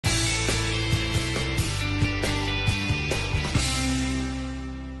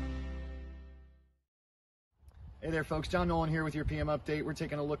Hey there, folks. John Nolan here with your PM update. We're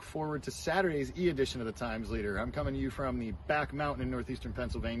taking a look forward to Saturday's e-edition of the Times Leader. I'm coming to you from the back mountain in northeastern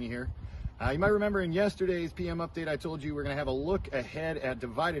Pennsylvania here. You might remember in yesterday's PM update, I told you we're going to have a look ahead at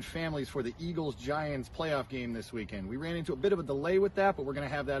divided families for the Eagles-Giants playoff game this weekend. We ran into a bit of a delay with that, but we're going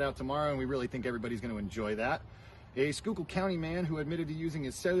to have that out tomorrow, and we really think everybody's going to enjoy that. A Schuylkill County man who admitted to using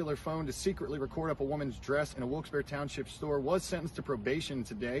his cellular phone to secretly record up a woman's dress in a Wilkes-Barre Township store was sentenced to probation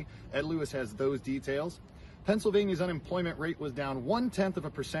today. Ed Lewis has those details. Pennsylvania's unemployment rate was down 0.1 of a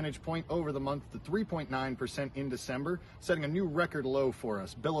percentage point over the month to 3.9% in December, setting a new record low for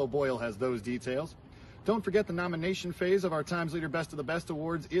us. Bill O'Boyle has those details. Don't forget the nomination phase of our Times Leader Best of the Best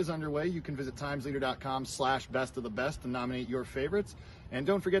Awards is underway. You can visit timesleader.com/bestofthebest to nominate your favorites. And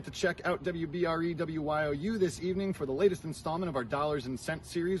don't forget to check out WBRE WYOU this evening for the latest installment of our Dollars and Cents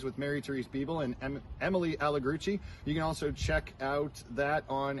series with Mary Therese Biebel and Emily Allegrucci. You can also check out that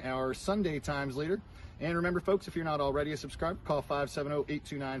on our Sunday Times Leader. And remember, folks, if you're not already a subscriber, call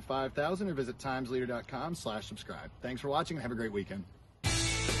 570-829-5000 or visit timesleader.com/subscribe. Thanks for watching and have a great weekend.